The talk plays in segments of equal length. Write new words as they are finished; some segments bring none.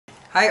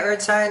Hi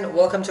Earth sign,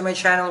 welcome to my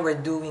channel. We're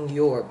doing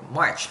your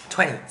March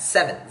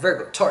 27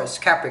 Virgo, Taurus,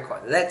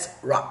 Capricorn. Let's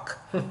rock.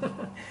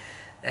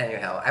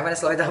 Anyhow, I'm gonna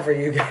slow it down for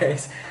you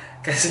guys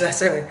because last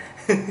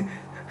time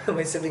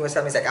my sibling was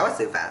telling me, like, I was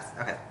too fast.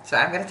 Okay, so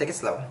I'm gonna take it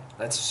slow.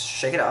 Let's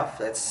shake it off.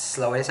 Let's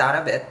slow it down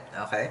a bit.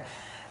 Okay,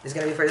 this is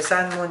gonna be for the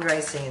Sun, Moon,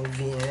 Rising, and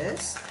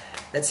Venus.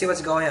 Let's see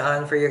what's going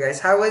on for you guys.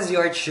 How was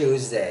your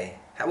Tuesday?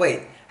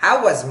 Wait,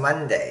 how was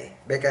Monday?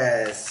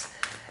 Because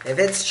if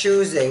it's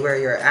Tuesday where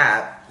you're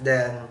at,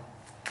 then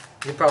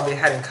you probably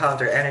had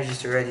encountered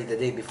energies already the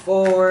day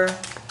before.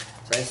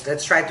 So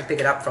let's try to pick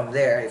it up from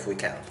there if we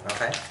can.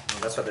 Okay,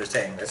 that's what they're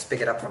saying. Let's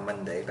pick it up from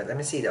Monday. But let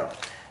me see though.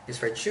 It's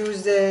for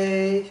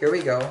Tuesday. Here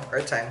we go.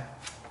 Earth time.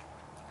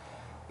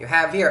 You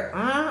have here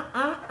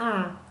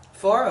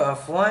 4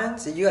 of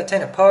Wands. Did you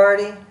attend a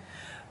party?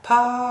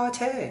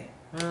 Party.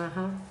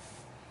 A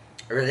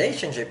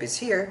relationship is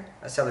here.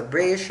 A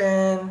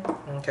celebration.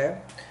 Okay.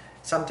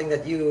 Something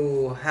that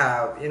you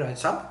have,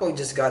 some people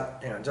just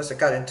got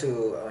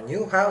into a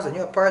new house, a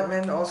new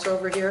apartment also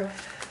over here.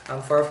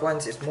 4 of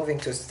Wands is moving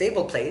to a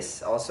stable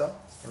place also.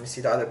 Let me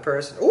see the other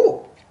person.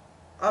 Oh,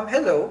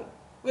 hello,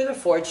 Wheel of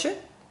Fortune.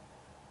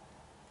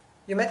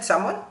 You met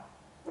someone?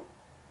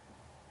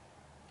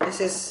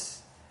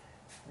 This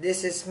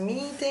is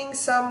meeting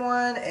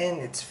someone, and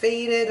it's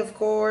fated, of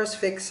course,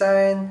 fixed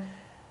sign.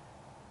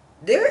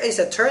 There is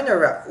a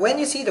turnaround. When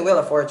you see the Wheel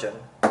of Fortune,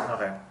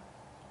 okay.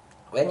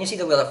 When you see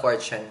the Wheel of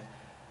Fortune,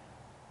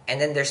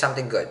 and then there's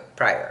something good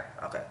prior,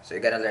 okay, so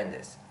you're gonna learn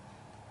this.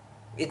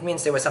 It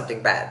means there was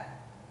something bad.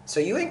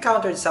 So you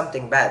encountered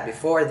something bad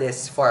before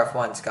this 4 of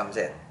Wands comes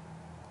in.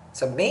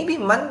 So maybe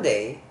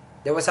Monday,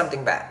 there was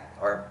something bad.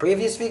 Or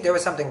previous week, there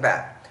was something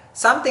bad.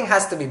 Something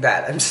has to be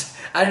bad.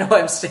 I don't know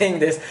why I'm saying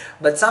this,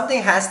 but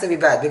something has to be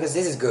bad because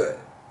this is good.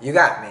 You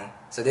got me.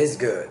 So this is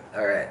good,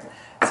 alright.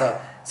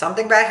 So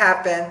something bad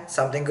happened,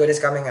 something good is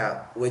coming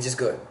out, which is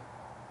good.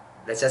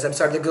 Let's just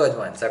absorb the good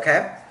ones,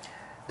 okay?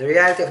 The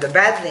reality of the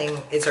bad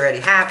thing, it's already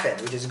happened,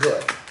 which is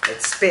good.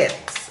 It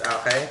spins,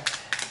 okay?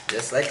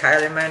 Just like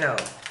Kylie Minogue.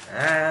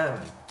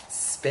 I'm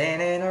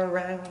spinning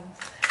around,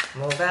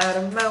 move out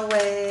of my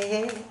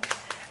way.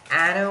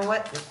 I know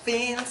what you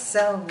feel,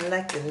 so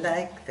like you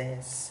like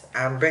this.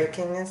 I'm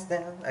breaking this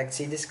down. I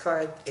see this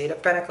card, 8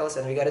 of Pentacles,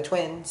 and we got a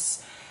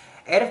twins.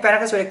 8 of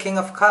Pentacles with a King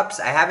of Cups.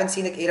 I haven't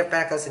seen the 8 of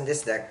Pentacles in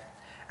this deck.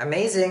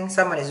 Amazing.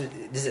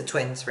 This is a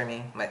twins for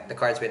me. The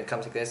cards when it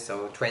comes like this,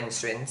 so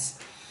twins.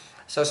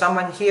 So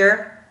someone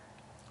here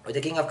with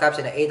the King of Cups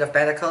and the 8 of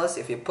Pentacles,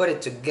 if you put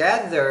it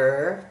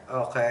together,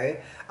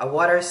 okay, a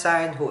water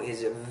sign who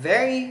is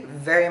very,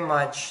 very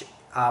much,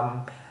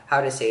 how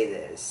to say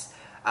this,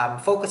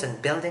 focused on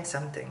building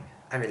something.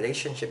 A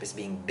relationship is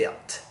being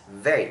built.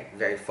 Very,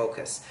 very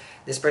focused.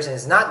 This person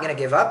is not going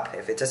to give up.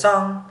 If it's a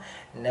song,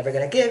 never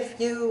going to give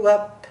you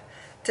up.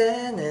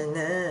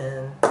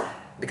 Da-na-na.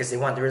 Because they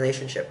want the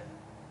relationship.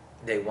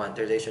 They want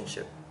the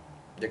relationship.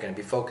 They're going to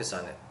be focused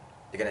on it.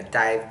 They're going to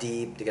dive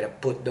deep. They're going to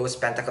put those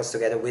pentacles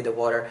together with the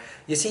water.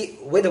 You see,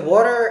 with the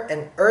water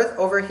and earth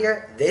over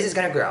here, this is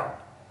going to grow.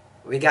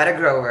 We got a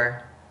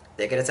grower.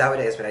 Take it as how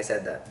it is when I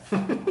said that.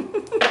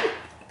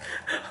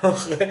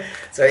 Okay.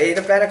 So 8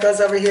 of Pentacles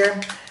over here.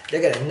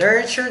 They're going to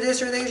nurture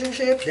this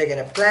relationship. They're going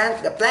to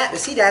plant. The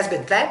seed has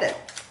been planted.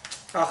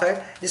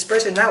 Okay. This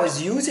person now is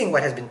using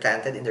what has been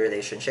planted in the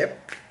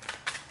relationship.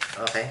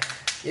 Okay.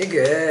 You're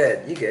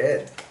good. You're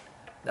good.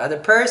 The other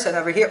person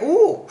over here.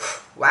 Ooh,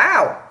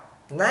 wow.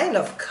 9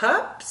 of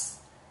Cups.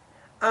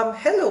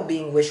 Hello,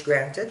 being wish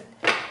granted.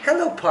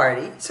 Hello,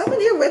 party.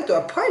 Someone here went to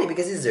a party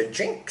because these are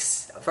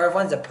drinks. For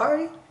everyone's a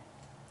party.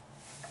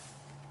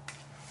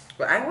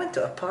 Well, I went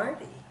to a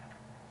party.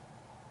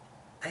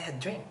 I had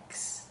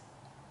drinks.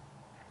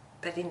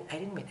 But I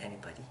didn't meet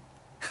anybody.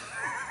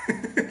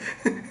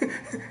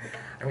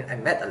 I mean, I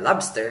met a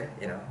lobster,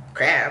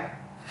 crab.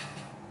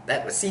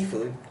 That was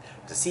seafood.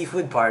 The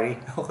seafood party.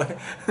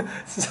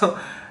 So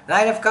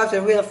 9 of Cups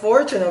and Wheel of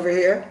Fortune over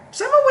here.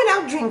 Someone went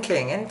out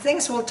drinking and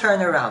things will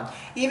turn around.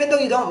 Even though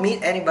you don't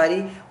meet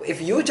anybody,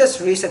 if you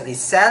just recently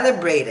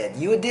celebrated,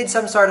 you did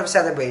some sort of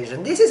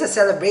celebration. This is a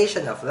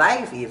celebration of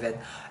life even.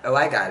 Oh,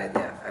 I got it.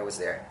 Yeah, I was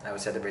there. I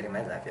was celebrating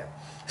my life, yeah.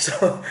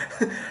 So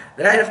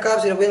the 9 of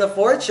Cups and the Wheel of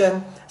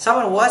Fortune,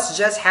 someone was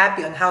just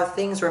happy on how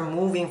things were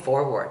moving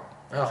forward.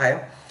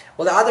 Okay.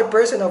 Well, the other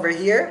person over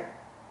here,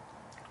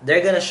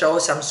 they're going to show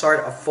some sort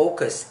of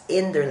focus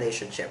in the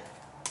relationship,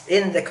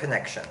 in the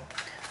connection,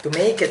 to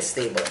make it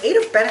stable. 8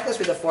 of Pentacles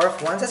with the 4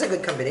 of Wands, that's a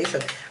good combination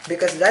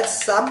because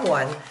that's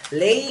someone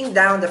laying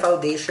down the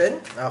foundation,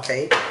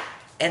 okay,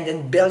 and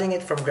then building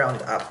it from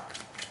ground up.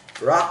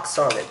 Rock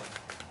solid.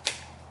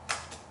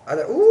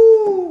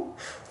 Ooh,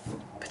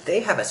 but they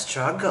have a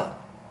struggle.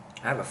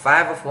 I have a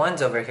 5 of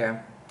Wands over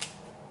here.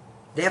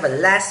 They have a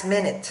last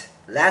minute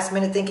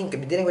thinking.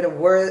 Could be dealing with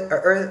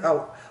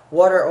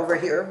water over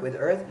here with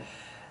earth.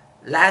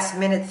 Last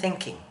minute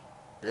thinking.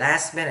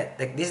 Last minute.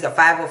 Like this is the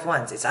 5 of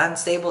Wands. It's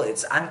unstable.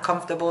 It's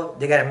uncomfortable.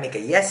 They gotta make a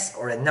yes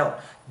or a no.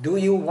 Do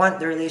you want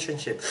the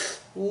relationship?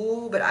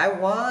 Ooh, but I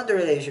want the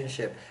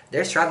relationship.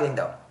 They're struggling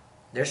though.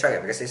 They're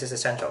struggling because this is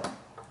essential.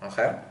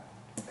 Okay?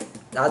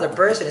 The other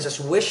person is just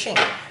wishing.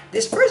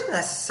 This person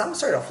has some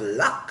sort of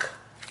luck,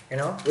 you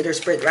know, with their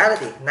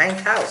spirituality.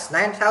 Ninth house.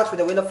 Ninth house with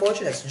the Wheel of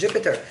Fortune, that's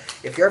Jupiter.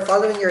 If you're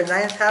following your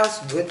ninth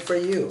house, good for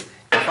you.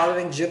 If you're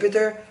following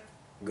Jupiter,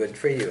 good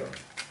for you.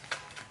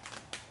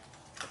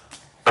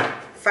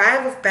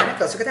 Five of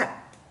Pentacles. Look at that.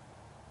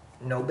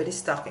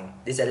 Nobody's talking.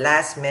 This is the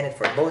last minute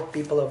for both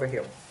people over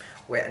here.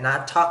 We're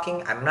not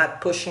talking. I'm not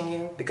pushing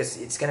you because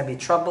it's gonna be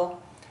trouble.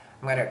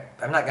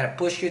 I'm not gonna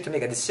push you to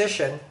make a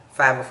decision.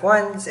 Five of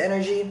Wands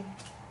energy.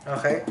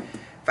 Okay.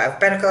 Five of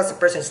Pentacles. The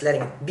person is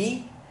letting it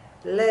be.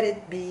 Let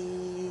it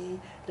be.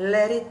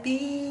 Let it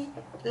be.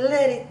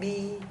 Let it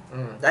be.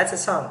 That's a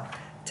song.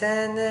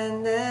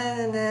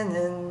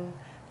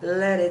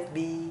 Let it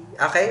be.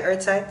 Okay,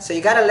 Earth sign. So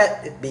you gotta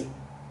let it be.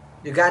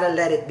 You gotta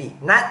let it be.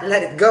 Not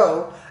let it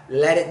go.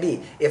 Let it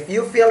be. If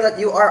you feel that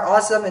you are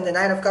awesome in the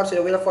Nine of Cups with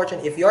the Wheel of Fortune,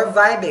 if you're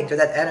vibing to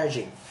that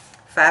energy,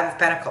 Five of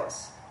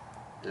Pentacles,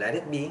 let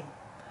it be.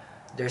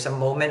 There's a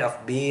moment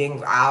of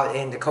being out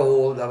in the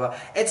cold.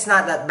 It's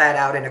not that bad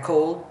out in the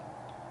cold.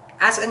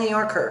 Ask a New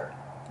Yorker.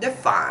 They're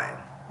fine.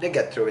 They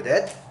get through with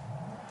it.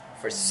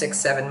 For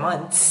 6-7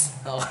 months.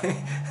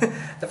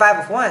 The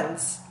Five of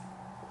Wands,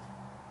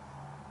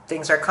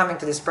 things are coming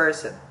to this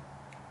person.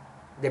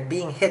 They're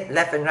being hit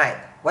left and right.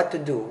 What to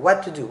do,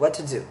 what to do, what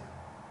to do.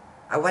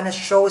 I want to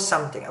show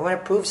something. I want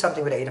to prove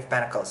something with the Eight of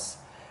Pentacles.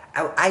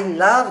 I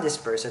love this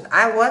person.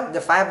 I want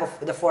the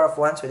Four of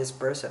Wands with this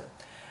person.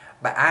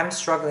 But I'm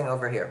struggling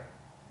over here.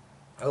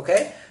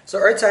 Okay? So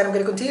Earth sign, I'm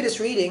going to continue this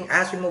reading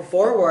as we move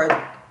forward.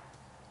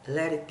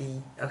 Let it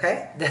be.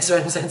 Okay? That's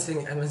what I'm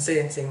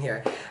sensing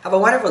here. Have a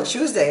wonderful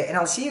Tuesday, and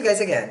I'll see you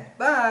guys again.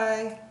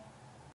 Bye!